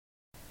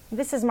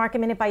This is Market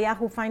Minute by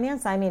Yahoo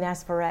Finance. I'm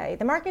Ines Ferre.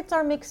 The markets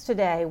are mixed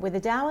today, with the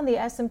Dow and the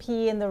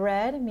S&P in the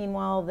red.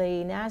 Meanwhile,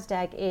 the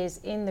Nasdaq is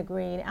in the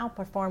green,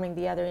 outperforming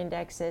the other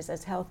indexes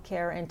as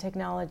healthcare and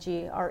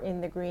technology are in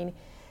the green.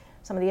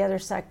 Some of the other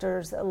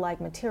sectors, like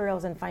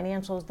materials and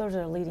financials, those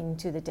are leading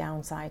to the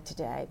downside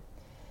today.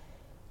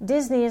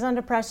 Disney is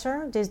under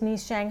pressure.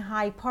 Disney's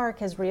Shanghai Park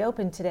has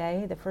reopened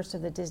today, the first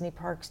of the Disney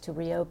parks to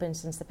reopen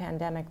since the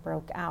pandemic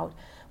broke out,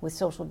 with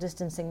social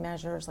distancing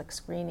measures like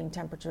screening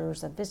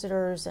temperatures of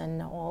visitors,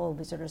 and all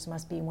visitors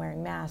must be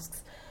wearing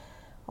masks.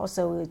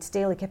 Also, its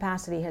daily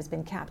capacity has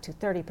been capped to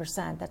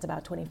 30%. That's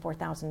about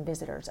 24,000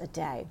 visitors a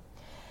day.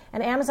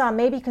 And Amazon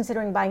may be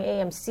considering buying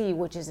AMC,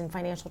 which is in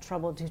financial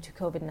trouble due to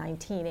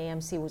COVID-19.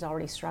 AMC was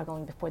already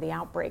struggling before the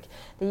outbreak.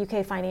 The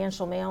UK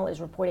Financial Mail is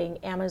reporting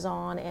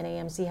Amazon and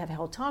AMC have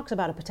held talks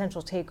about a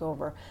potential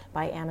takeover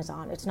by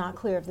Amazon. It's not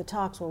clear if the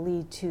talks will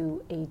lead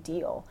to a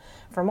deal.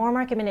 For more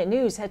Market Minute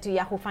news, head to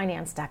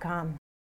yahoofinance.com.